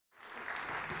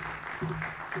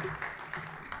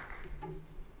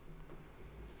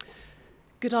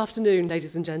Good afternoon,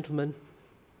 ladies and gentlemen.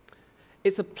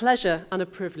 It's a pleasure and a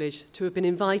privilege to have been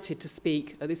invited to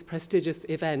speak at this prestigious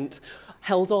event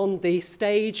held on the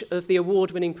stage of the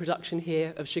award-winning production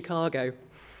here of Chicago.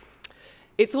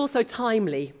 It's also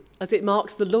timely as it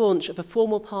marks the launch of a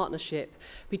formal partnership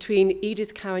between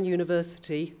Edith Cowan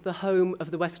University, the home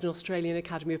of the Western Australian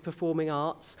Academy of Performing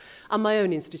Arts, and my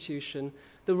own institution,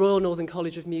 the Royal Northern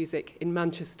College of Music in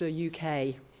Manchester,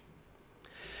 UK.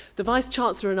 The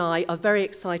Vice-Chancellor and I are very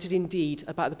excited indeed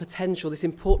about the potential this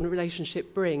important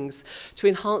relationship brings to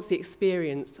enhance the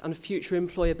experience and future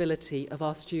employability of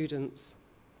our students.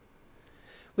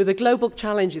 With the global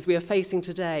challenges we are facing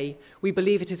today, we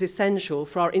believe it is essential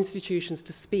for our institutions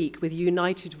to speak with a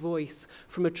united voice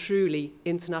from a truly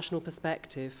international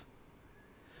perspective.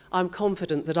 I'm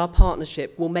confident that our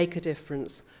partnership will make a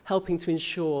difference, helping to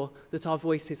ensure that our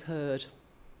voice is heard.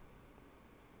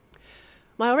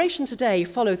 My oration today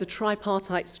follows a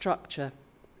tripartite structure.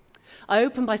 I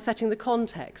open by setting the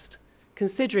context,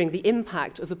 considering the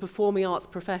impact of the performing arts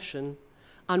profession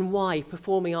and why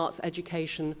performing arts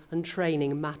education and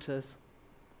training matters.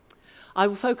 I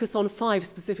will focus on 5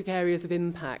 specific areas of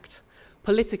impact: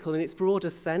 political in its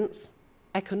broadest sense,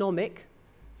 economic,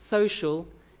 social,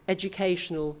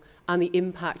 educational, and the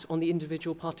impact on the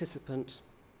individual participant.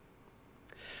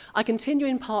 I continue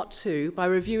in part 2 by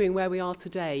reviewing where we are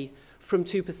today from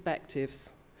 2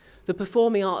 perspectives: the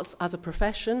performing arts as a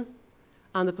profession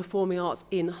and the performing arts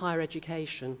in higher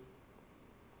education.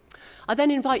 I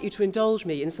then invite you to indulge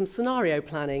me in some scenario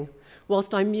planning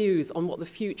whilst I muse on what the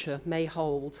future may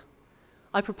hold.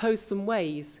 I propose some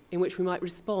ways in which we might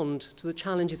respond to the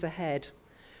challenges ahead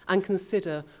and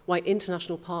consider why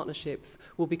international partnerships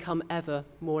will become ever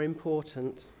more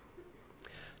important.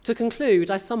 To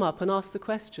conclude, I sum up and ask the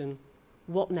question,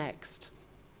 what next?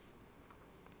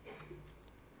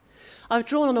 I've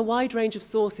drawn on a wide range of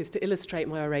sources to illustrate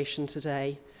my oration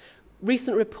today.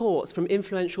 Recent reports from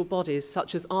influential bodies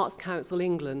such as Arts Council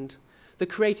England, the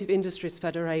Creative Industries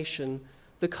Federation,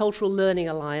 the Cultural Learning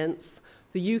Alliance,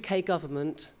 the UK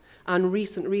government, and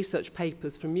recent research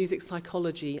papers from music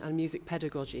psychology and music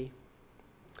pedagogy.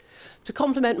 To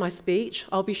complement my speech,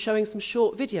 I'll be showing some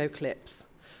short video clips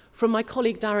from my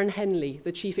colleague Darren Henley,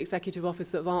 the Chief Executive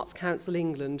Officer of Arts Council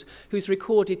England, who's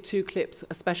recorded 2 clips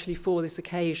especially for this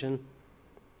occasion.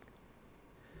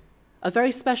 A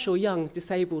very special young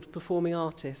disabled performing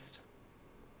artist.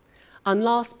 And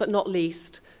last but not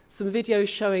least, some videos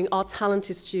showing our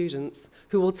talented students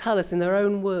who will tell us in their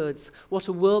own words what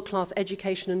a world-class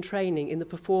education and training in the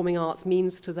performing arts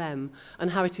means to them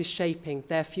and how it is shaping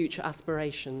their future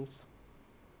aspirations.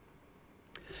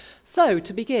 So,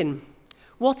 to begin,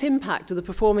 what impact do the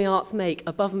performing arts make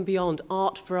above and beyond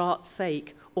art for art's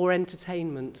sake or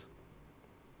entertainment?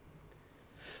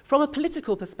 From a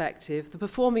political perspective, the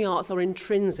performing arts are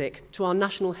intrinsic to our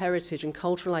national heritage and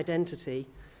cultural identity.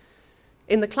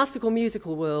 In the classical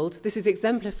musical world, this is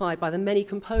exemplified by the many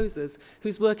composers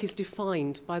whose work is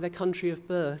defined by their country of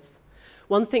birth.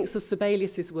 One thinks of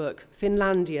Sibelius's work,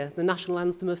 Finlandia, the national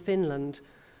anthem of Finland,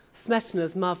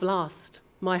 Smetana's Ma Vlast,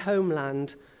 My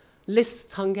Homeland,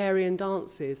 Liszt's Hungarian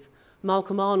dances,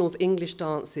 Malcolm Arnold's English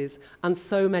dances, and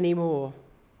so many more.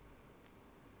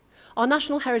 Our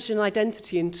national heritage and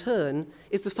identity, in turn,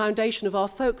 is the foundation of our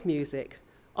folk music,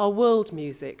 our world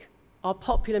music, our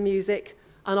popular music,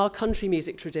 and our country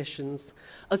music traditions,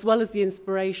 as well as the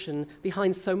inspiration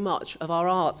behind so much of our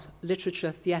art,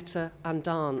 literature, theatre, and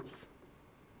dance.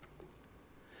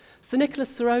 Sir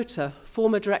Nicholas Sirota,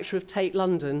 former director of Tate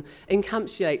London,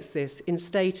 encapsulates this in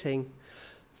stating,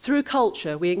 "Through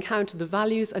culture, we encounter the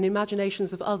values and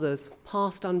imaginations of others,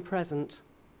 past and present.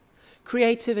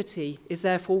 Creativity is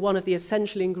therefore one of the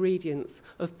essential ingredients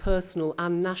of personal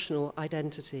and national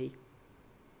identity."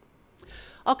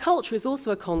 Our culture is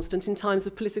also a constant in times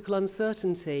of political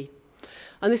uncertainty,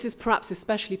 and this is perhaps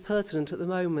especially pertinent at the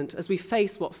moment as we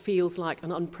face what feels like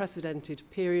an unprecedented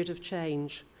period of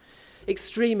change.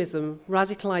 Extremism,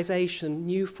 radicalisation,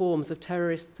 new forms of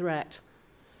terrorist threat,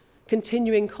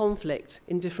 continuing conflict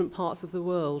in different parts of the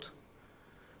world,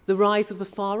 the rise of the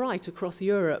far right across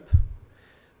Europe,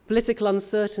 political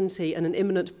uncertainty and an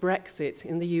imminent Brexit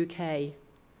in the UK,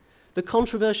 the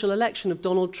controversial election of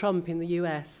Donald Trump in the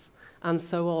US, and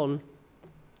so on.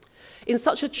 In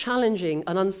such a challenging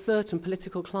and uncertain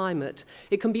political climate,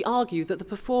 it can be argued that the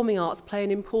performing arts play an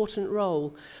important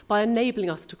role by enabling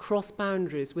us to cross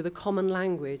boundaries with a common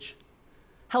language,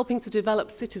 helping to develop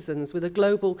citizens with a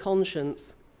global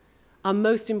conscience, and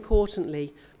most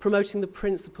importantly, promoting the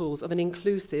principles of an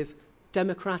inclusive,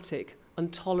 democratic,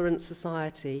 and tolerant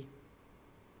society.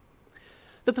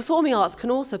 The performing arts can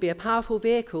also be a powerful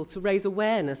vehicle to raise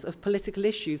awareness of political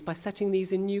issues by setting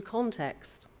these in new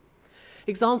context.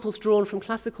 Examples drawn from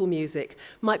classical music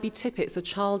might be Tippett's A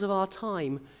Child of Our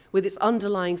Time, with its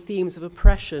underlying themes of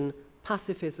oppression,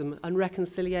 pacifism, and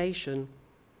reconciliation.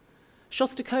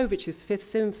 Shostakovich's Fifth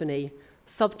Symphony,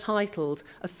 subtitled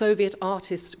A Soviet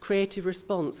Artist's Creative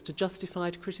Response to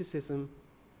Justified Criticism.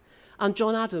 And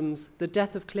John Adams' The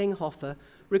Death of Klinghoffer,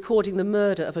 recording the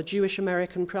murder of a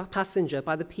Jewish-American passenger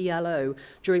by the PLO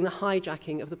during the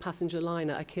hijacking of the passenger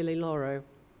liner Achille Lauro.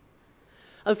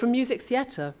 And from music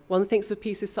theatre, one thinks of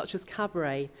pieces such as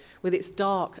Cabaret, with its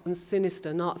dark and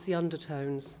sinister Nazi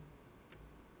undertones.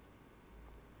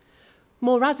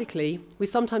 More radically, we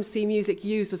sometimes see music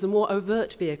used as a more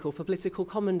overt vehicle for political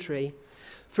commentary.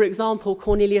 For example,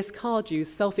 Cornelius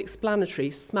Cardew's self-explanatory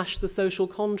Smash the Social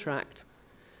Contract,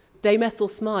 Dame Ethel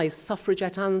Smythe's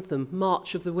suffragette anthem,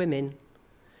 March of the Women,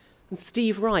 and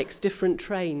Steve Reich's Different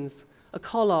Trains, a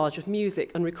collage of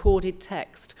music and recorded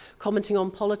text commenting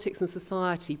on politics and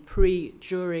society pre,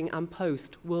 during, and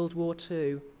post-World War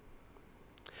II.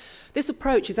 This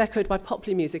approach is echoed by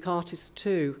popular music artists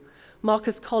too.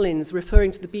 Marcus Collins,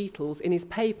 referring to the Beatles in his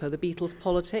paper, The Beatles'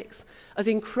 Politics, as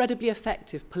incredibly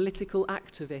effective political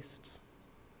activists.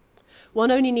 One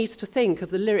only needs to think of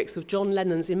the lyrics of John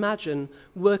Lennon's Imagine,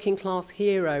 Working Class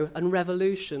Hero and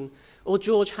Revolution, or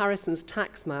George Harrison's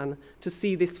Taxman to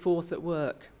see this force at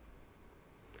work.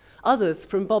 Others,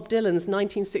 from Bob Dylan's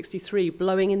 1963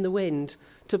 Blowing in the Wind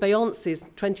to Beyoncé's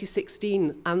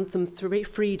 2016 anthem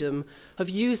Freedom, have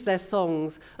used their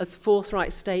songs as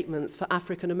forthright statements for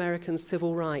African American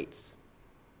civil rights.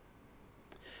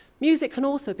 Music can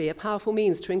also be a powerful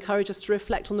means to encourage us to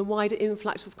reflect on the wider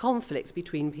influx of conflict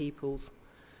between peoples,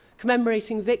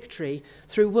 commemorating victory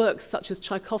through works such as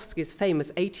Tchaikovsky's famous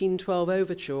 1812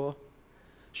 Overture,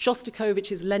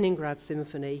 Shostakovich's Leningrad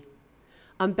Symphony,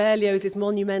 and Berlioz's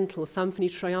monumental Symphonie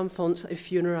Triomphante et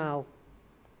Funéraire.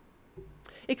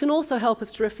 It can also help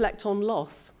us to reflect on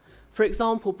loss. For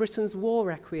example, Britain's War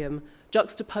Requiem,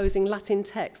 juxtaposing Latin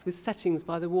texts with settings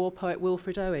by the war poet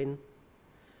Wilfred Owen.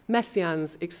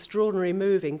 Messiaen's extraordinary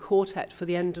moving Quartet for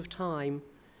the End of Time,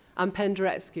 and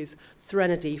Penderecki's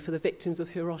Threnody for the victims of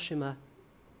Hiroshima.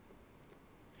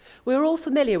 We're all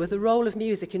familiar with the role of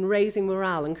music in raising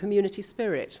morale and community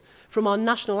spirit, from our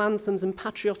national anthems and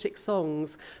patriotic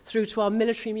songs through to our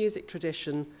military music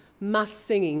tradition, mass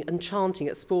singing and chanting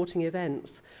at sporting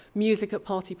events, music at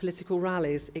party political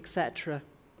rallies, etc.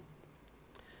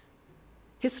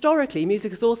 Historically,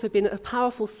 music has also been a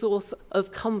powerful source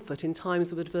of comfort in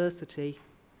times of adversity.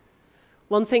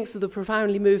 One thinks of the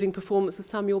profoundly moving performance of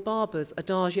Samuel Barber's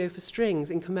Adagio for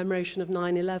Strings in commemoration of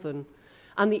 9/11,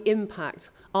 and the impact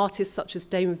artists such as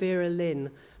Dame Vera Lynn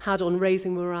had on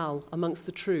raising morale amongst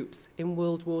the troops in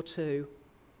World War II.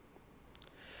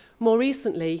 More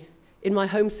recently, in my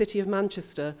home city of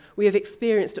Manchester, we have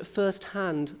experienced at first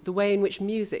hand the way in which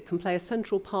music can play a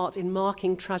central part in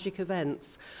marking tragic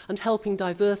events and helping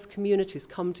diverse communities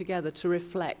come together to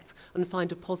reflect and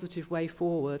find a positive way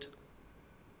forward.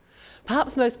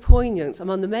 Perhaps most poignant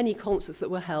among the many concerts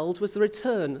that were held was the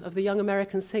return of the young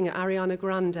American singer Ariana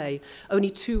Grande,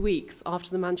 only 2 weeks after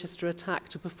the Manchester attack,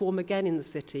 to perform again in the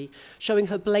city, showing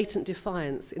her blatant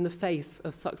defiance in the face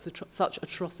of such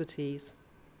atrocities.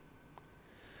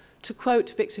 To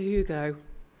quote Victor Hugo,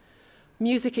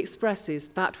 "Music expresses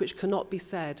that which cannot be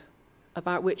said,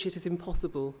 about which it is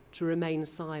impossible to remain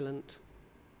silent."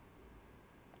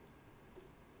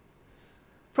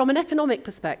 From an economic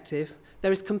perspective,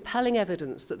 there is compelling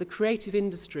evidence that the creative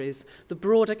industries, the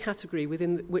broader category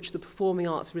within which the performing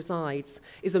arts resides,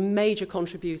 is a major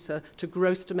contributor to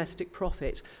gross domestic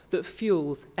profit that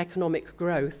fuels economic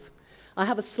growth. I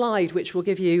have a slide which will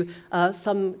give you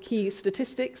some key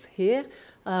statistics here,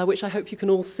 which I hope you can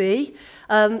all see,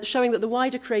 showing that the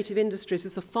wider creative industries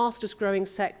is the fastest growing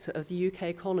sector of the UK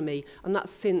economy, and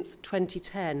that's since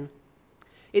 2010.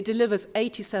 It delivers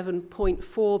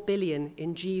 87.4 billion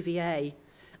in GVA,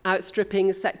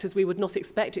 outstripping sectors we would not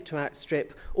expect it to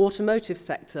outstrip: automotive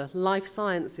sector, life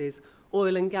sciences,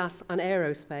 oil and gas and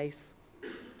aerospace,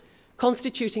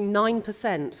 constituting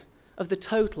 9% of the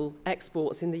total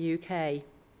exports in the UK,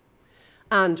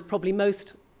 and probably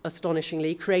most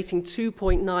astonishingly, creating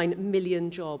 2.9 million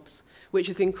jobs, which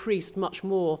has increased much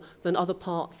more than other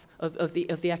parts of the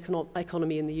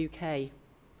economy in the UK.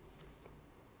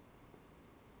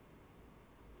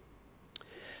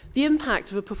 The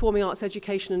impact of a performing arts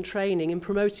education and training in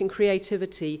promoting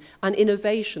creativity and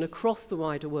innovation across the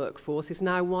wider workforce is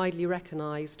now widely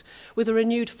recognised, with a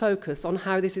renewed focus on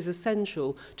how this is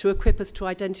essential to equip us to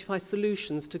identify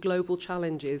solutions to global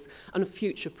challenges and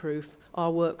future-proof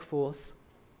our workforce.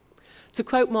 To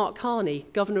quote Mark Carney,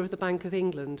 Governor of the Bank of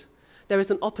England, there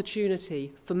is an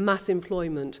opportunity for mass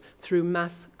employment through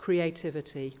mass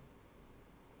creativity.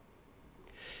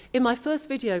 In my first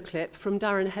video clip from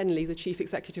Darren Henley, the Chief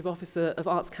Executive Officer of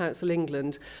Arts Council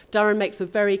England, Darren makes a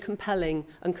very compelling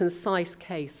and concise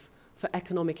case for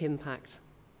economic impact.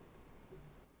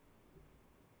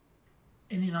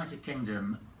 In the United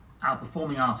Kingdom, our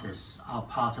performing artists are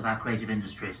part of our creative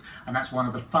industries, and that's one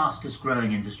of the fastest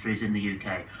growing industries in the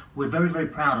UK. We're very, very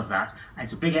proud of that.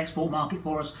 It's a big export market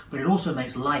for us, but it also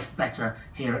makes life better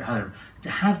here at home.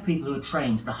 To have people who are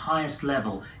trained to the highest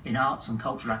level in arts and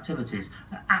cultural activities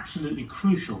are absolutely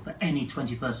crucial for any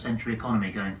 21st century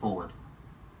economy going forward.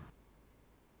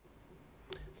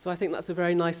 So I think that's a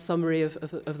very nice summary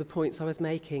of the points I was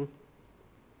making.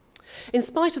 In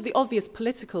spite of the obvious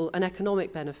political and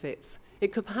economic benefits,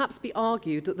 it could perhaps be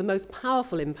argued that the most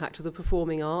powerful impact of the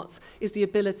performing arts is the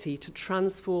ability to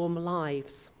transform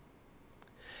lives.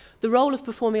 The role of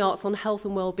performing arts on health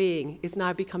and well-being is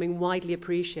now becoming widely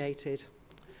appreciated.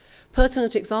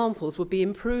 Pertinent examples would be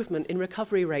improvement in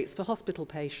recovery rates for hospital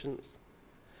patients,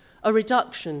 a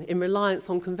reduction in reliance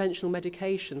on conventional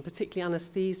medication, particularly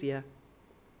anaesthesia,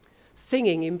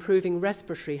 singing improving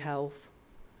respiratory health,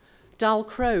 Dal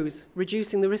crows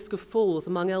reducing the risk of falls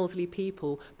among elderly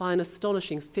people by an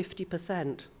astonishing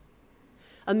 50%.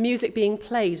 And music being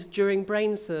played during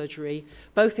brain surgery,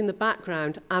 both in the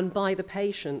background and by the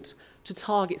patient, to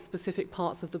target specific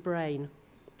parts of the brain.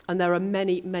 And there are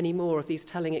many, many more of these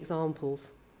telling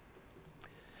examples.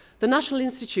 The National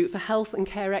Institute for Health and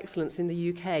Care Excellence in the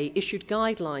UK issued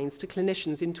guidelines to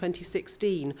clinicians in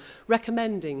 2016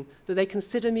 recommending that they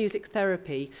consider music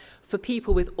therapy for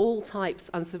people with all types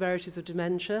and severities of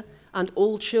dementia and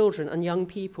all children and young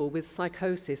people with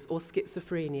psychosis or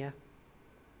schizophrenia.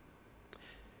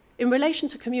 In relation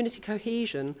to community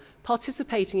cohesion,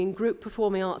 participating in group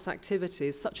performing arts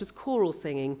activities such as choral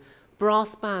singing,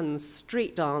 brass bands,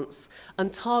 street dance,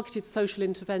 and targeted social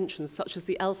interventions such as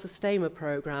the El Sistema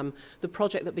program, the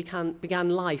project that began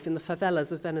life in the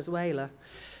favelas of Venezuela.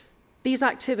 These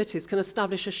activities can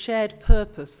establish a shared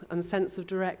purpose and sense of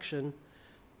direction.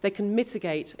 They can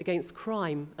mitigate against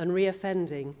crime and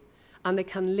reoffending, and they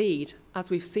can lead, as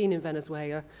we've seen in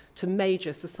Venezuela, to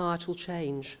major societal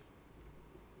change.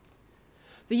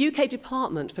 The UK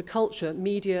Department for Culture,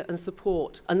 Media and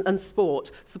Sport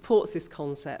supports this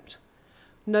concept,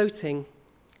 noting,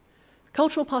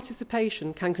 cultural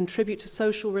participation can contribute to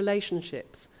social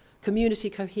relationships,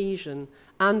 community cohesion,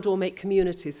 and/or make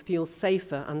communities feel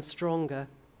safer and stronger.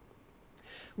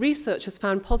 Research has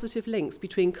found positive links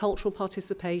between cultural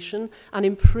participation and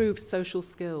improved social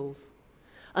skills,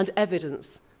 and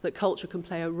evidence that culture can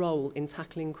play a role in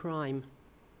tackling crime.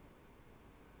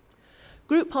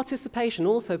 Group participation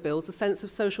also builds a sense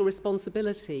of social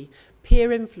responsibility,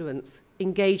 peer influence,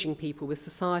 engaging people with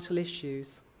societal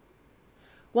issues.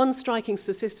 One striking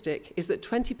statistic is that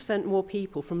 20% more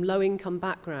people from low-income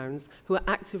backgrounds who are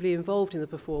actively involved in the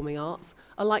performing arts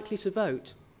are likely to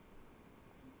vote.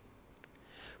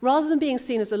 Rather than being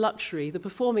seen as a luxury, the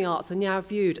performing arts are now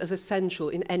viewed as essential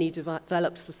in any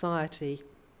developed society.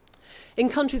 In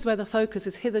countries where the focus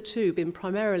has hitherto been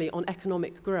primarily on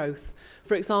economic growth,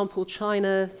 for example,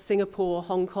 China, Singapore,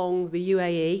 Hong Kong, the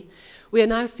UAE, we are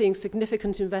now seeing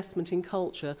significant investment in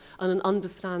culture and an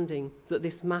understanding that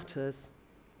this matters.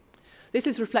 This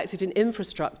is reflected in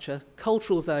infrastructure,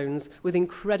 cultural zones with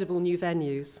incredible new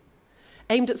venues,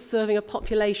 aimed at serving a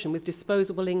population with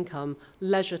disposable income,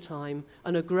 leisure time,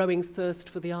 and a growing thirst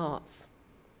for the arts.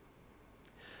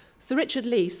 Sir Richard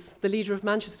Leese, the leader of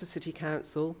Manchester City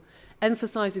Council,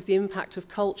 emphasises the impact of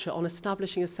culture on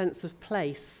establishing a sense of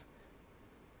place.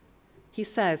 He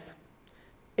says,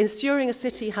 ensuring a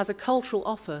city has a cultural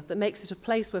offer that makes it a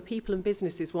place where people and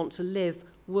businesses want to live,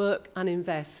 work and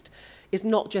invest is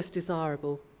not just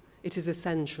desirable, it is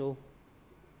essential.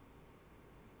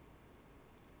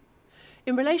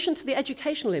 In relation to the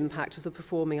educational impact of the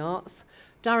performing arts,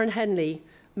 Darren Henley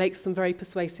makes some very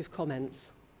persuasive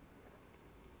comments.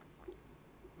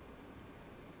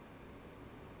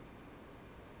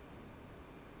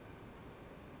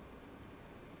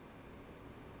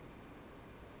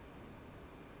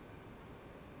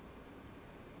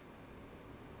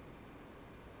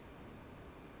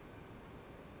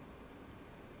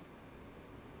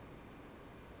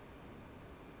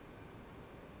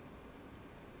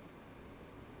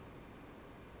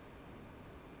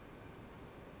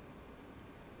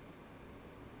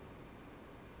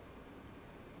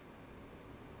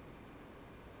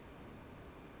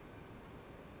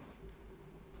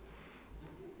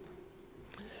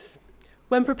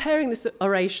 When preparing this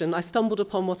oration, I stumbled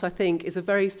upon what I think is a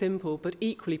very simple but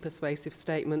equally persuasive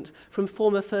statement from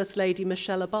former First Lady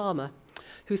Michelle Obama,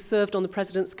 who served on the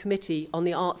President's Committee on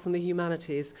the Arts and the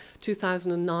Humanities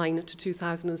 2009 to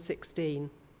 2016.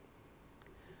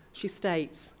 She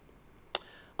states,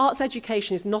 "Arts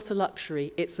education is not a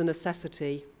luxury, it's a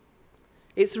necessity.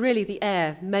 It's really the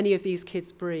air many of these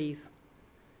kids breathe.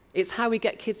 It's how we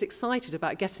get kids excited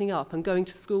about getting up and going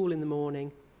to school in the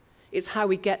morning. It's how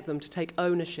we get them to take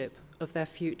ownership of their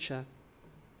future."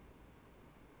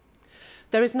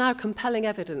 There is now compelling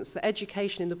evidence that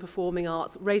education in the performing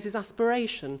arts raises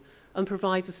aspiration and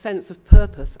provides a sense of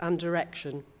purpose and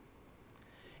direction.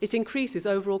 It increases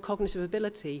overall cognitive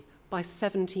ability by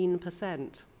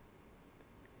 17%,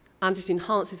 and it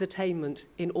enhances attainment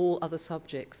in all other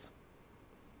subjects.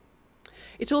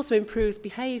 It also improves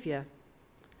behaviour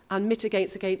and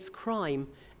mitigates against crime.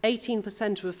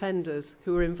 18% of offenders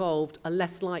who are involved are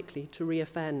less likely to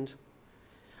reoffend.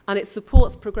 And it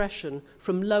supports progression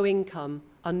from low-income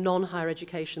and non-higher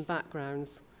education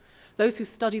backgrounds. Those who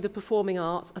study the performing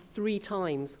arts are 3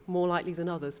 times more likely than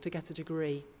others to get a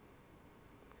degree.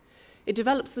 It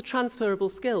develops the transferable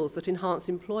skills that enhance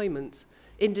employment,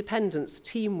 independence,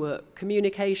 teamwork,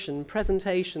 communication,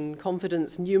 presentation,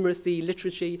 confidence, numeracy,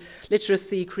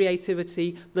 literacy,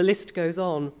 creativity, the list goes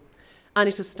on. And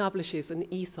it establishes an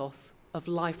ethos of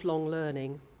lifelong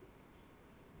learning.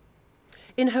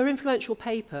 In her influential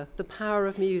paper, The Power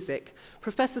of Music,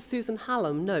 Professor Susan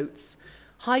Hallam notes,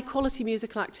 high-quality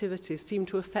musical activities seem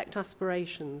to affect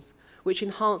aspirations, which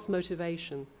enhance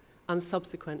motivation and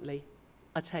subsequently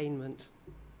attainment.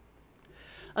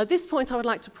 At this point, I would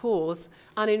like to pause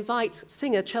and invite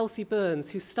singer Chelsea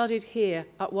Burns, who studied here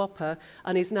at WAPA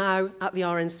and is now at the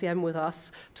RNCM with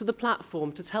us, to the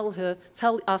platform to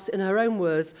tell us in her own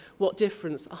words what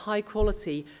difference a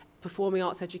high-quality performing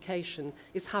arts education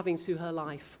is having to her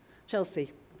life.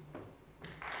 Chelsea.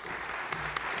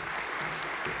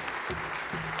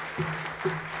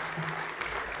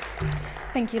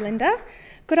 Thank you, Linda.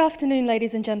 Good afternoon,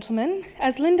 ladies and gentlemen.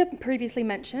 As Linda previously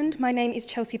mentioned, my name is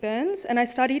Chelsea Burns, and I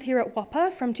studied here at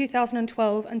WAPA from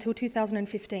 2012 until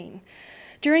 2015.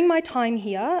 During my time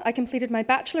here, I completed my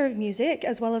Bachelor of Music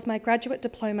as well as my graduate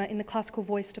diploma in the Classical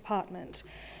Voice department.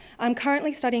 I'm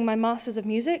currently studying my Masters of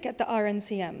Music at the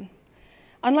RNCM.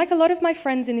 Unlike a lot of my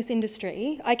friends in this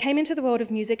industry, I came into the world of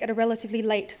music at a relatively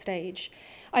late stage.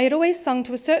 I had always sung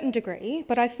to a certain degree,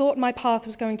 but I thought my path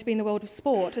was going to be in the world of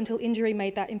sport until injury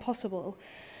made that impossible.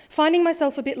 Finding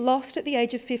myself a bit lost at the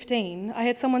age of 15, I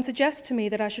had someone suggest to me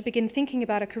that I should begin thinking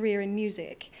about a career in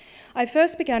music. I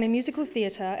first began in musical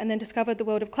theatre and then discovered the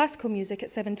world of classical music at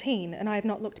 17, and I have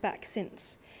not looked back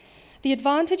since. The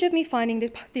advantage of me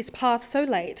finding this path so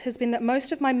late has been that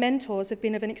most of my mentors have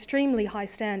been of an extremely high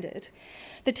standard.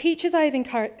 The teachers I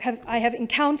have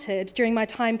encountered during my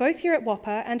time both here at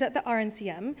WAPA and at the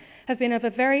RNCM have been of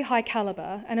a very high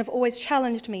calibre and have always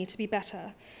challenged me to be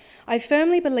better. I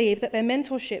firmly believe that their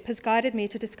mentorship has guided me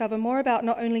to discover more about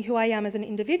not only who I am as an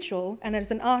individual and as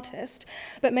an artist,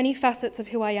 but many facets of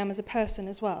who I am as a person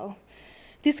as well.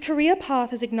 This career path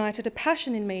has ignited a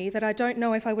passion in me that I don't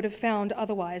know if I would have found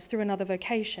otherwise through another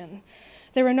vocation.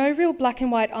 There are no real black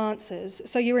and white answers,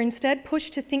 so you are instead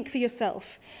pushed to think for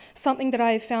yourself, something that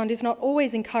I have found is not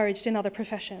always encouraged in other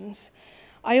professions.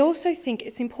 I also think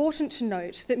it's important to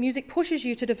note that music pushes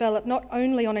you to develop not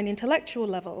only on an intellectual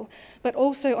level, but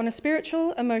also on a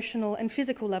spiritual, emotional, and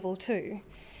physical level too.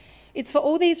 It's for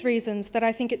all these reasons that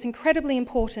I think it's incredibly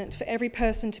important for every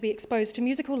person to be exposed to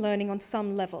musical learning on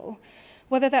some level.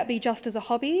 Whether that be just as a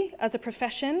hobby, as a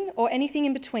profession, or anything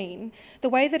in between, the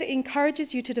way that it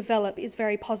encourages you to develop is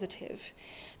very positive.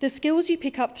 The skills you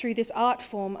pick up through this art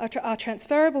form are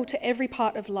transferable to every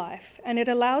part of life, and it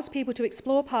allows people to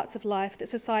explore parts of life that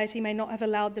society may not have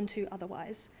allowed them to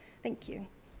otherwise. Thank you.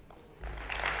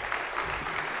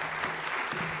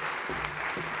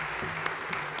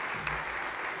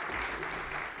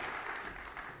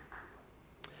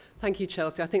 Thank you,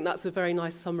 Chelsea. I think that's a very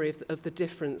nice summary of the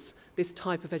difference this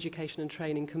type of education and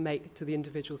training can make to the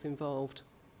individuals involved.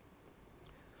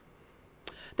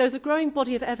 There's a growing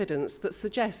body of evidence that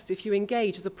suggests if you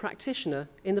engage as a practitioner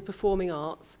in the performing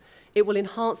arts, it will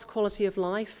enhance quality of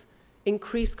life,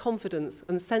 increase confidence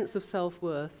and sense of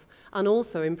self-worth, and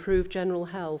also improve general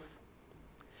health.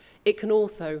 It can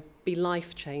also be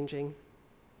life-changing.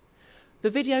 The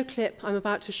video clip I'm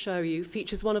about to show you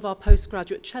features one of our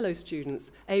postgraduate cello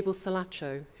students, Abel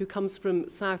Salacho, who comes from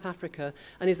South Africa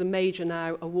and is a major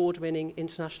now award-winning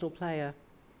international player.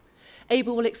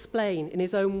 Abel will explain in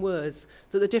his own words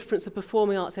that the difference of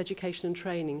performing arts education and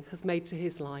training has made to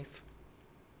his life.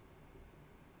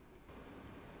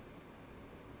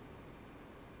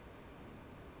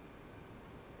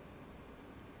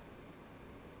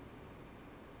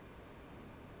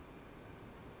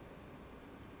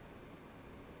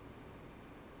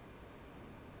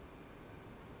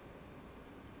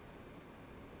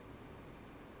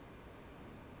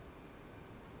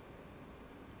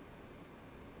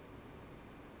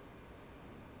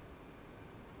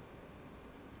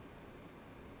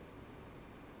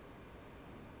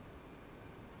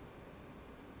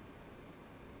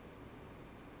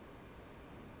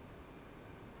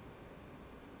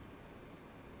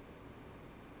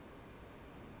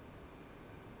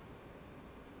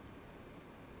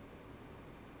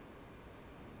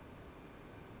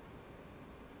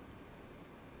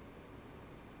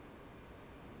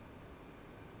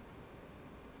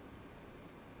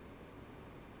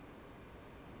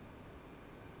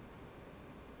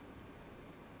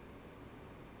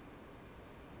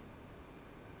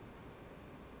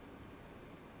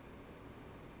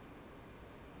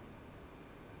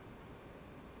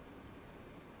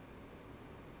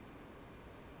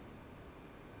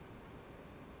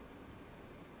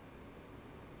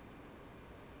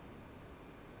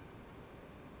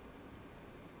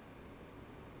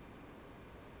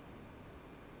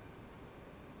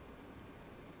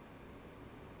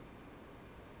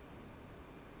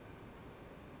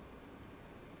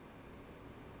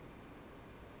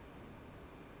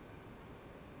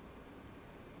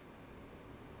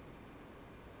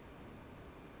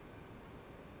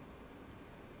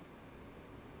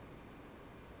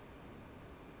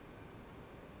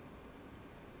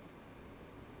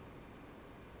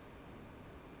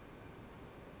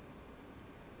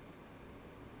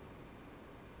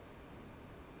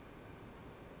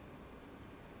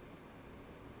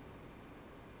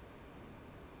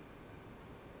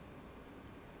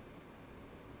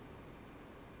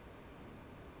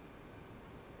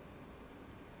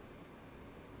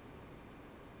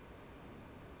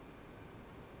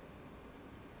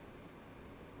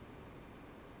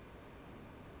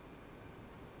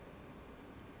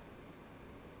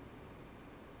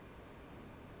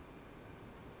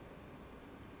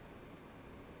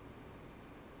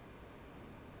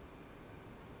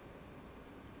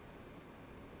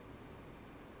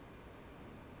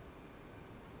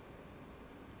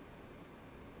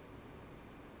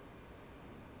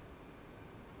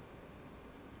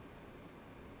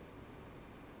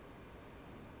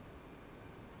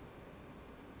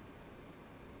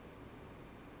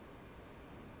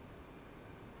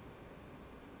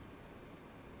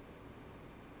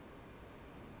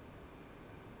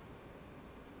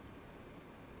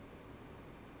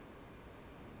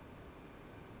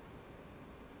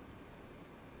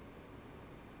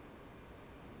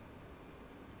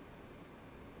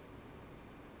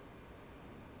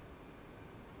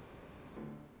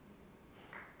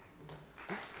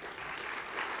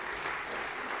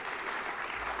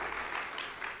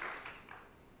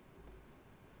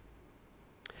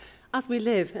 As we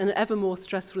live in an ever more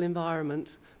stressful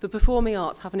environment, the performing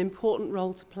arts have an important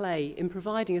role to play in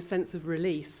providing a sense of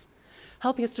release,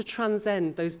 helping us to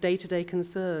transcend those day-to-day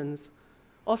concerns,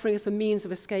 offering us a means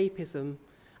of escapism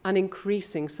and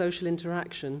increasing social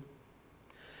interaction.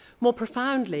 More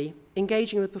profoundly,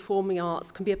 engaging in the performing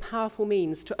arts can be a powerful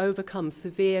means to overcome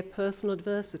severe personal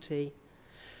adversity.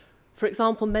 For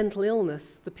example, mental illness,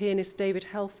 the pianist David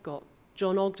Helfgott,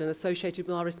 John Ogden, associated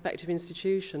with our respective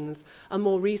institutions, and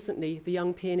more recently, the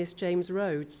young pianist James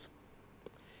Rhodes.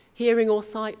 Hearing or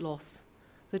sight loss,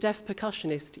 the deaf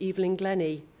percussionist Evelyn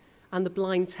Glennie, and the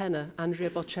blind tenor Andrea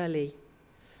Bocelli,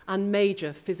 and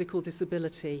major physical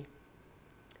disability.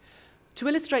 To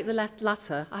illustrate the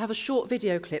latter, I have a short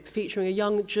video clip featuring a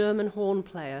young German horn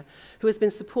player who has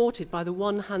been supported by the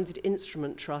One-Handed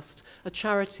Instrument Trust, a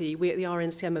charity we at the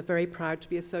RNCM are very proud to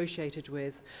be associated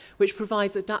with, which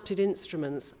provides adapted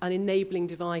instruments and enabling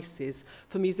devices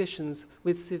for musicians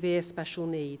with severe special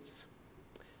needs.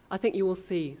 I think you will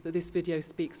see that this video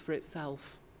speaks for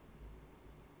itself.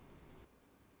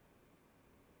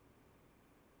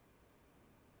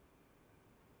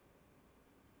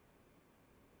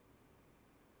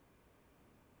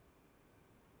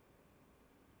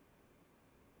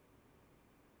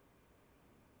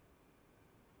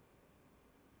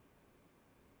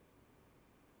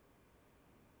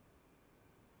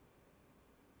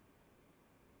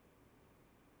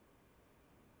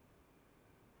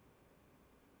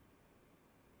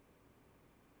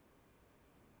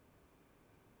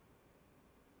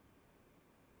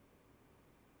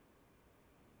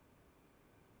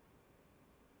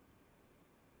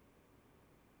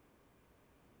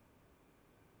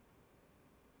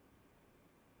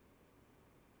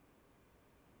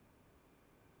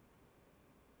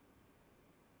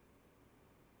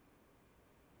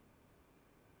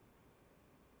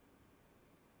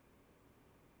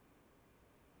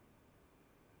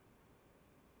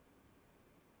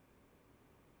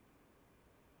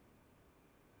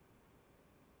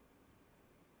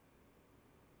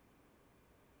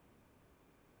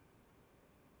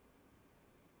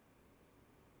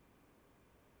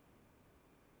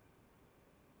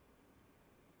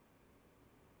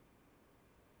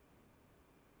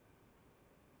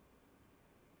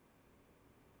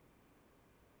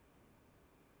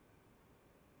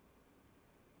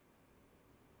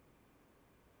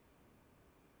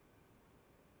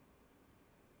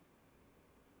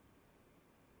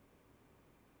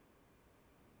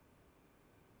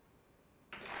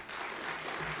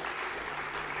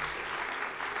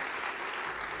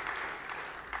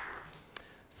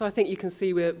 So I think you can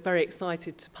see we're very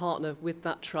excited to partner with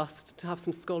that trust to have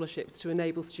some scholarships to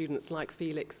enable students like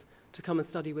Felix to come and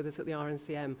study with us at the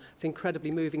RNCM. It's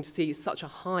incredibly moving to see such a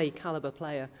high caliber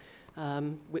player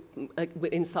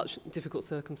in such difficult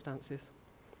circumstances.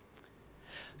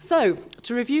 So,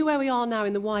 to review where we are now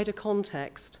in the wider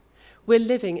context, we're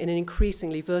living in an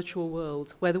increasingly virtual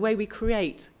world where the way we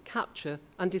create, capture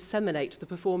and disseminate the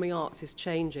performing arts is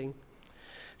changing.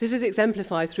 This is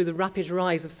exemplified through the rapid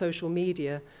rise of social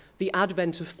media, the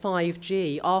advent of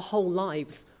 5G. Our whole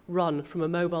lives run from a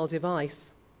mobile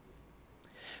device.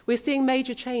 We're seeing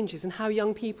major changes in how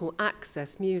young people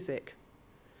access music.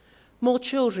 More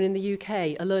children in the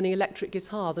UK are learning electric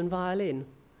guitar than violin.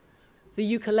 The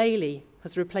ukulele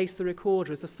has replaced the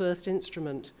recorder as a first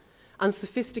instrument, and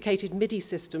sophisticated MIDI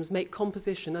systems make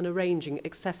composition and arranging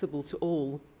accessible to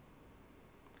all.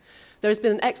 There has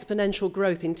been an exponential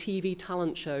growth in TV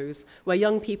talent shows where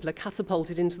young people are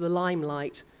catapulted into the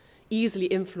limelight, easily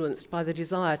influenced by the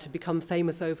desire to become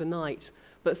famous overnight,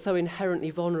 but so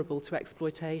inherently vulnerable to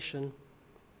exploitation.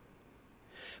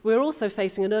 We're also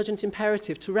facing an urgent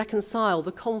imperative to reconcile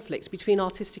the conflict between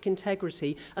artistic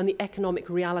integrity and the economic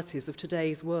realities of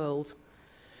today's world.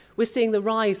 We're seeing the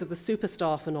rise of the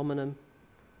superstar phenomenon,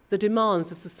 the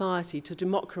demands of society to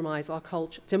democratize our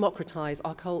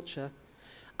culture,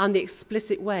 and the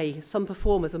explicit way some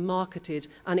performers are marketed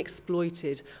and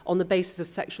exploited on the basis of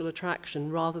sexual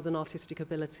attraction rather than artistic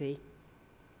ability.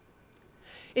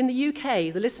 In the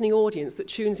UK, the listening audience that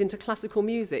tunes into classical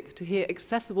music to hear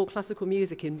accessible classical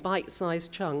music in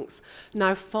bite-sized chunks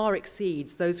now far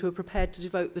exceeds those who are prepared to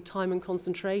devote the time and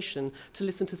concentration to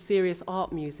listen to serious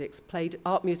art music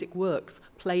works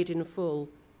played in full.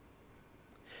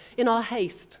 In our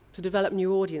haste to develop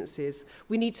new audiences,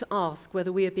 we need to ask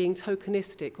whether we are being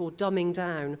tokenistic or dumbing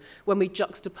down when we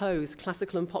juxtapose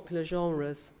classical and popular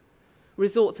genres,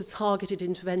 resort to targeted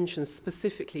interventions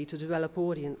specifically to develop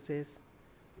audiences,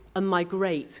 and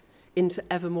migrate into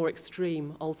ever more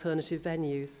extreme alternative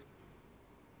venues.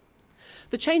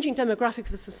 The changing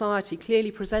demographic of society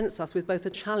clearly presents us with both a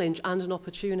challenge and an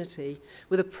opportunity,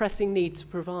 with a pressing need to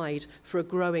provide for a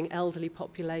growing elderly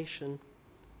population.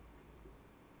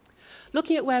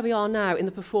 Looking at where we are now in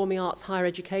the performing arts higher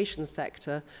education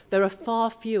sector, there are far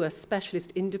fewer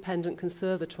specialist independent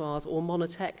conservatoires or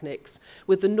monotechnics,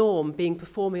 with the norm being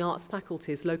performing arts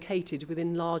faculties located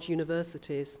within large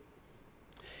universities.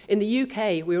 In the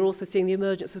UK, we are also seeing the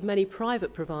emergence of many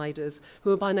private providers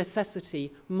who are by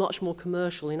necessity much more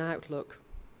commercial in outlook.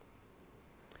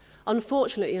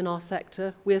 Unfortunately, in our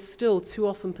sector, we are still too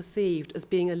often perceived as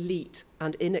being elite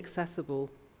and inaccessible.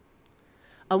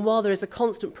 And while there is a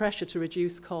constant pressure to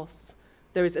reduce costs,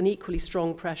 there is an equally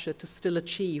strong pressure to still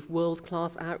achieve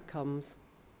world-class outcomes.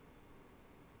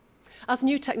 As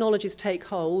new technologies take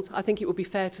hold, I think it would be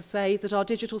fair to say that our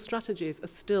digital strategies are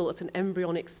still at an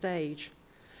embryonic stage,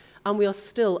 and we are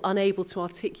still unable to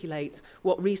articulate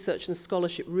what research and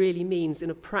scholarship really means in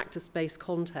a practice-based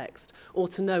context, or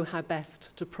to know how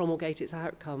best to promulgate its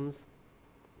outcomes.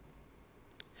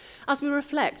 As we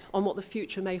reflect on what the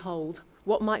future may hold,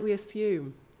 what might we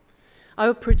assume? I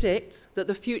would predict that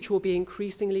the future will be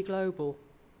increasingly global,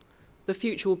 the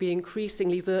future will be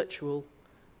increasingly virtual,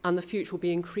 and the future will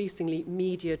be increasingly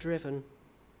media-driven.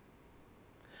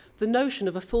 The notion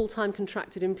of a full-time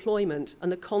contracted employment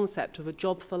and the concept of a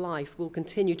job for life will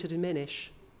continue to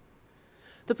diminish.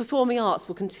 The performing arts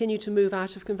will continue to move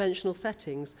out of conventional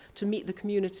settings to meet the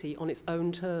community on its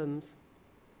own terms.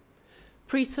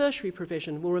 Pre-tertiary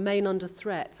provision will remain under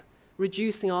threat,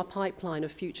 reducing our pipeline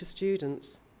of future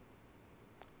students.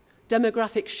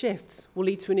 Demographic shifts will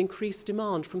lead to an increased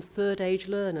demand from third-age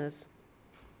learners.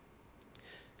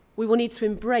 We will need to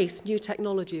embrace new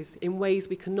technologies in ways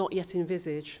we cannot yet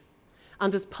envisage.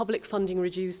 And as public funding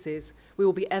reduces, we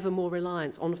will be ever more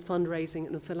reliant on fundraising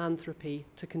and philanthropy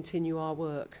to continue our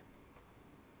work.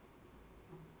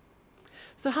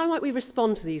 So how might we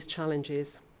respond to these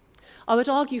challenges? I would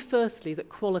argue firstly that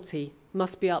quality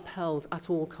must be upheld at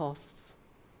all costs.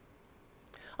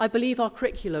 I believe our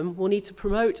curriculum will need to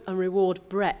promote and reward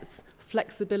breadth,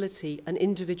 flexibility and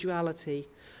individuality,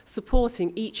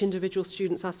 supporting each individual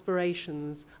student's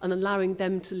aspirations and allowing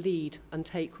them to lead and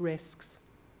take risks.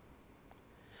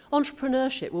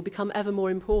 Entrepreneurship will become ever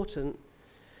more important.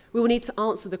 We will need to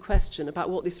answer the question about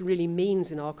what this really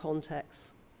means in our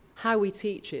context, how we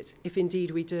teach it, if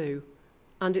indeed we do,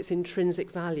 and its intrinsic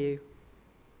value.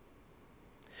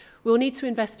 We'll need to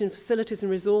invest in facilities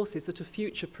and resources that are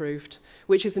future-proofed,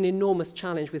 which is an enormous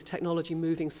challenge with technology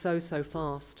moving so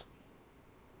fast.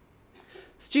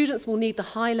 Students will need the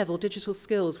high-level digital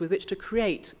skills with which to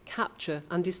create, capture,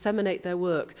 and disseminate their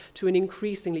work to an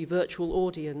increasingly virtual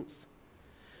audience.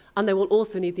 And they will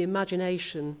also need the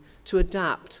imagination to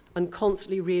adapt and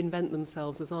constantly reinvent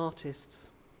themselves as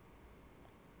artists.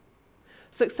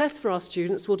 Success for our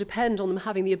students will depend on them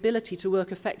having the ability to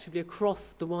work effectively across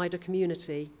the wider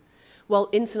community, while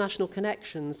international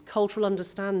connections, cultural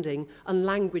understanding, and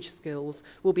language skills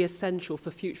will be essential for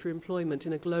future employment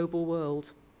in a global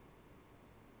world.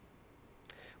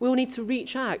 We will need to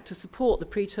reach out to support the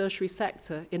pre-tertiary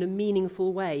sector in a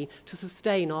meaningful way to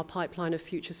sustain our pipeline of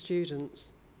future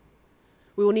students.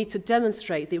 We will need to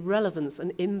demonstrate the relevance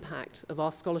and impact of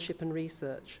our scholarship and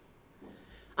research.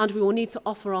 And we will need to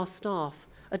offer our staff,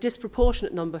 a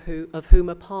disproportionate number of whom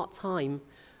are part-time,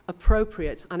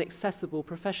 appropriate and accessible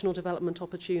professional development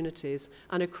opportunities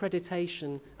and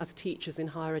accreditation as teachers in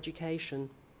higher education.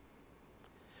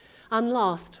 And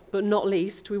last but not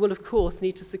least, we will of course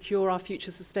need to secure our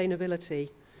future sustainability.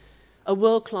 A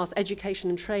world-class education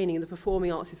and training in the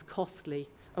performing arts is costly,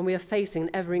 and we are facing an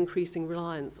ever-increasing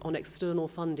reliance on external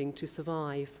funding to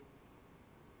survive.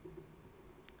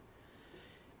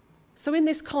 So in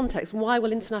this context, why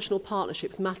will international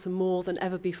partnerships matter more than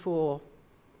ever before?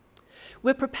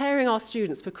 We're preparing our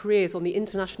students for careers on the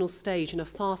international stage in a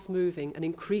fast-moving and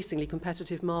increasingly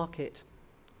competitive market.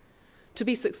 To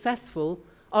be successful,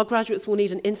 our graduates will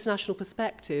need an international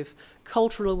perspective,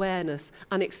 cultural awareness,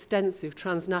 and extensive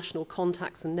transnational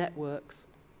contacts and networks.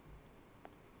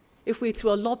 If we're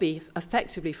to lobby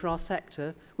effectively for our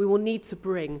sector, we will need to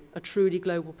bring a truly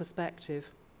global perspective.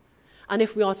 And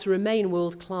if we are to remain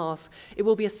world-class, it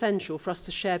will be essential for us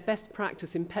to share best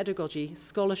practice in pedagogy,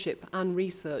 scholarship, and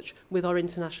research with our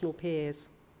international peers.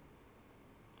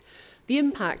 The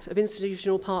impact of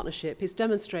institutional partnership is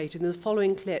demonstrated in the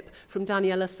following clip from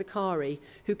Daniela Sakari,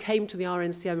 who came to the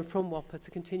RNCM from WAPA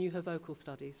to continue her vocal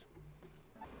studies.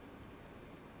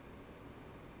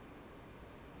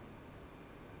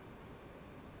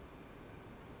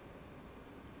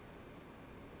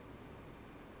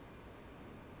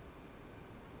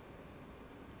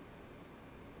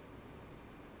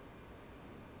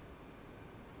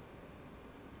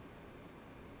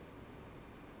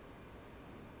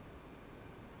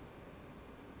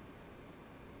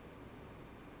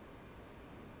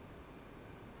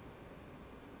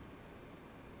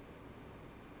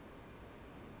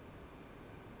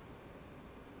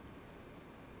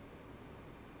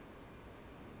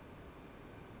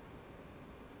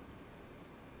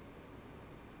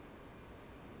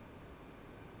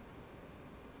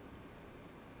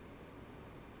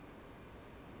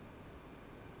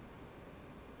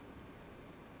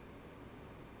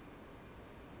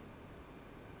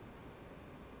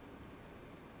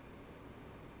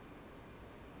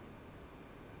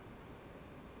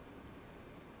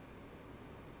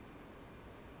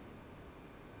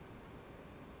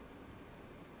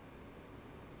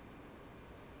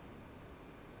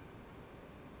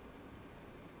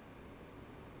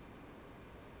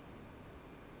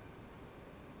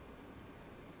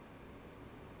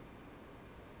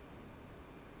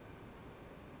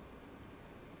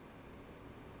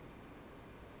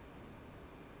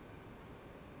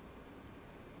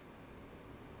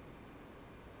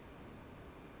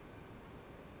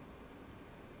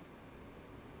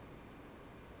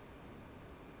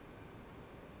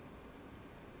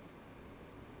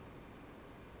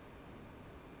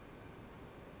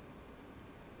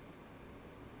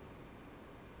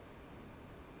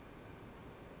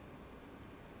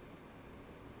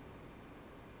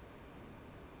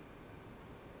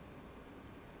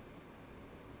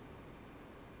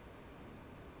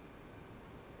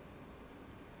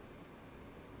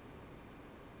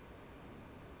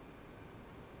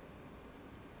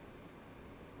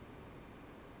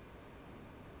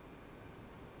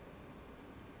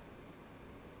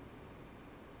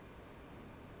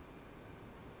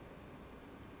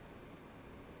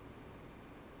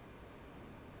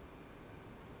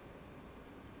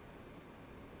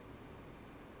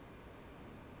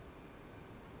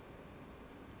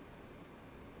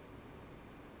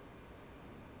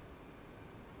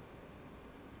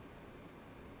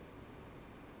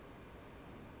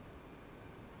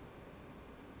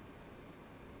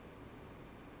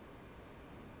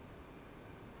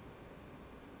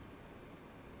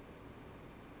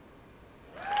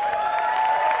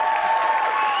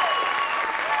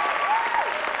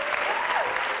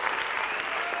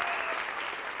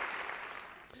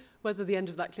 Whether the end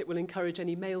of that clip will encourage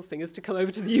any male singers to come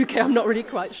over to the UK, I'm not really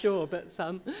quite sure. But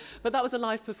that was a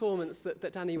live performance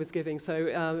that Danny was giving, so,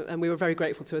 and we were very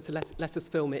grateful to her to let us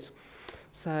film it.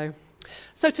 So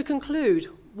to conclude,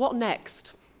 what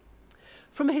next?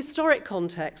 From a historic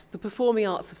context, the performing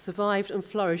arts have survived and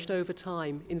flourished over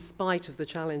time in spite of the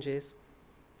challenges.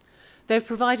 They've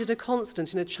provided a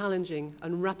constant in a challenging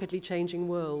and rapidly changing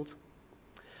world.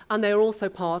 And they are also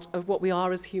part of what we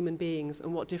are as human beings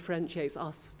and what differentiates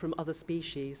us from other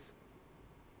species.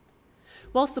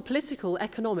 Whilst the political,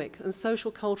 economic and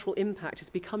social cultural impact is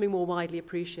becoming more widely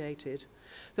appreciated,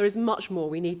 there is much more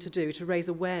we need to do to raise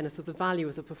awareness of the value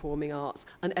of the performing arts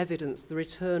and evidence the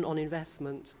return on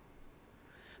investment.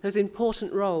 There's an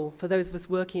important role for those of us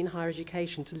working in higher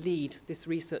education to lead this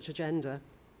research agenda.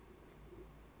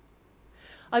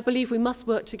 I believe we must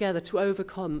work together to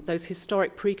overcome those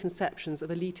historic preconceptions of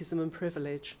elitism and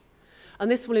privilege. And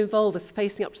this will involve us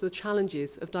facing up to the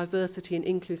challenges of diversity and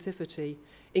inclusivity,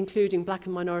 including black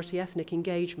and minority ethnic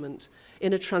engagement,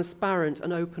 in a transparent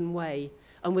and open way,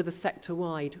 and with a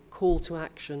sector-wide call to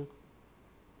action.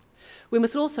 We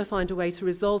must also find a way to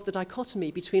resolve the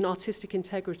dichotomy between artistic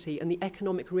integrity and the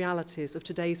economic realities of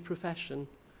today's profession.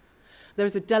 There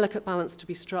is a delicate balance to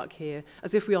be struck here,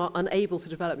 as if we are unable to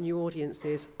develop new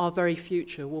audiences, our very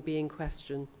future will be in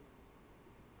question.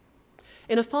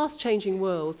 In a fast-changing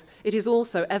world, it is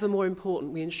also ever more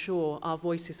important we ensure our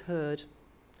voice is heard.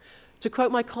 To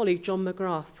quote my colleague John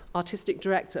McGrath, Artistic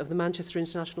Director of the Manchester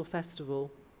International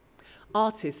Festival,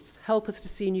 artists help us to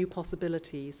see new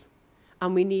possibilities,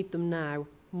 and we need them now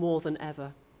more than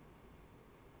ever.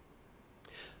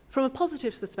 From a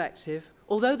positive perspective,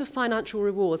 although the financial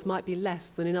rewards might be less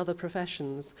than in other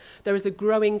professions, there is a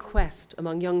growing quest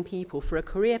among young people for a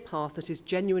career path that is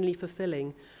genuinely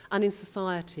fulfilling, and in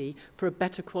society for a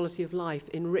better quality of life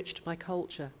enriched by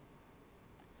culture.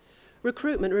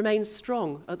 Recruitment remains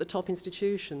strong at the top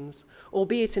institutions,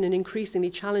 albeit in an increasingly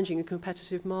challenging and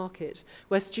competitive market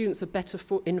where students are better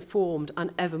informed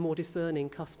and ever more discerning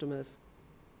customers.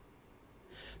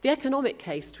 The economic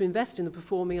case to invest in the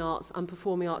performing arts and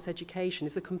performing arts education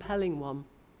is a compelling one.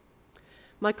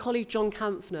 My colleague John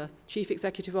Kampfner, Chief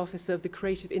Executive Officer of the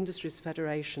Creative Industries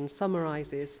Federation,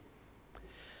 summarises: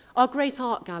 our great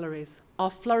art galleries, our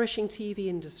flourishing TV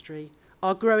industry,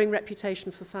 our growing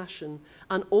reputation for fashion,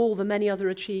 and all the many other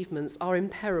achievements are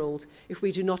imperilled if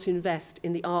we do not invest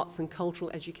in the arts and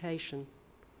cultural education.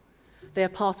 They are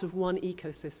part of one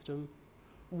ecosystem,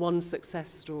 one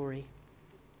success story.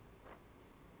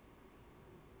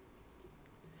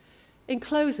 In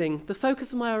closing, the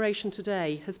focus of my oration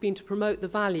today has been to promote the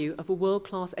value of a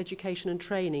world-class education and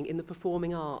training in the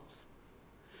performing arts.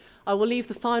 I will leave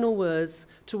the final words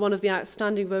to one of the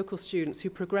outstanding vocal students who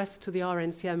progressed to the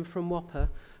RNCM from Whopper,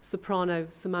 soprano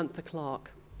Samantha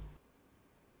Clark.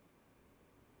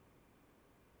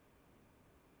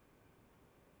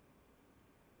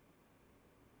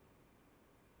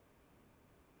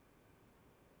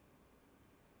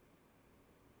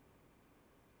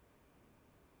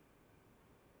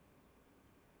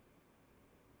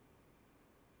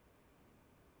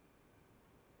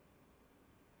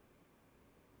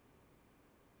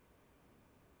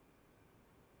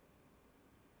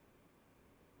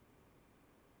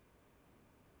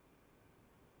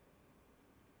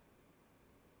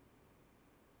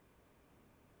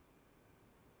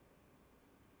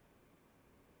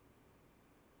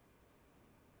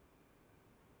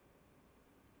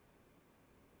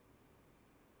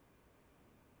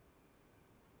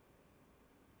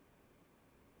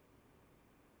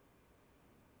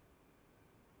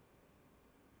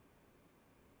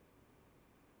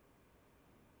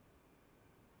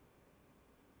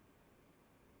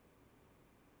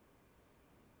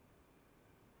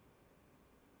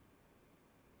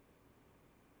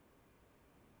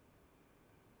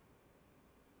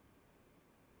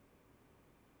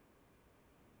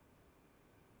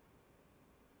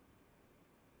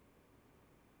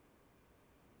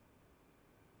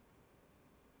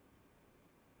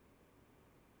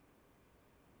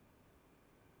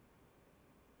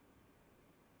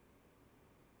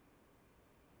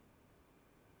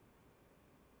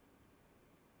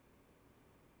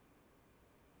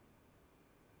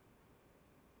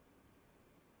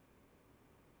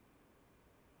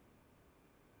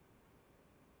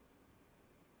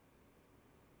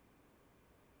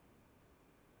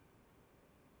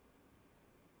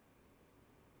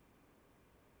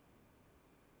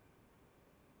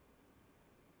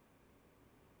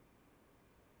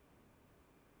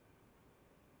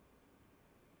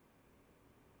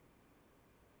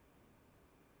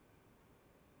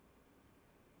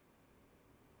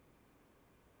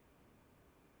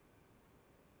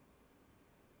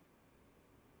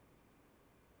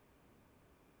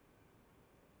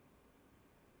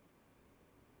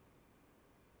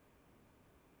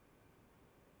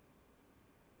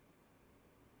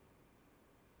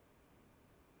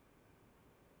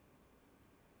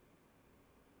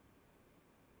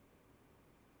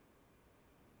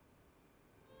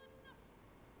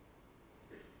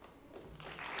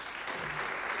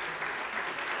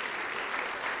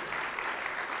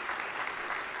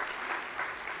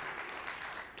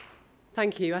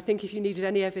 Thank you. I think if you needed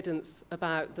any evidence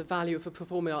about the value of a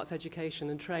performing arts education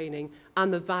and training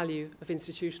and the value of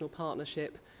institutional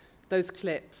partnership, those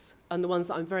clips and the ones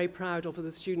that I'm very proud of are the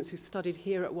students who studied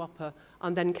here at WAPA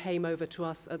and then came over to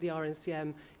us at the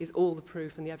RNCM is all the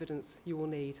proof and the evidence you will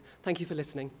need. Thank you for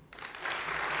listening.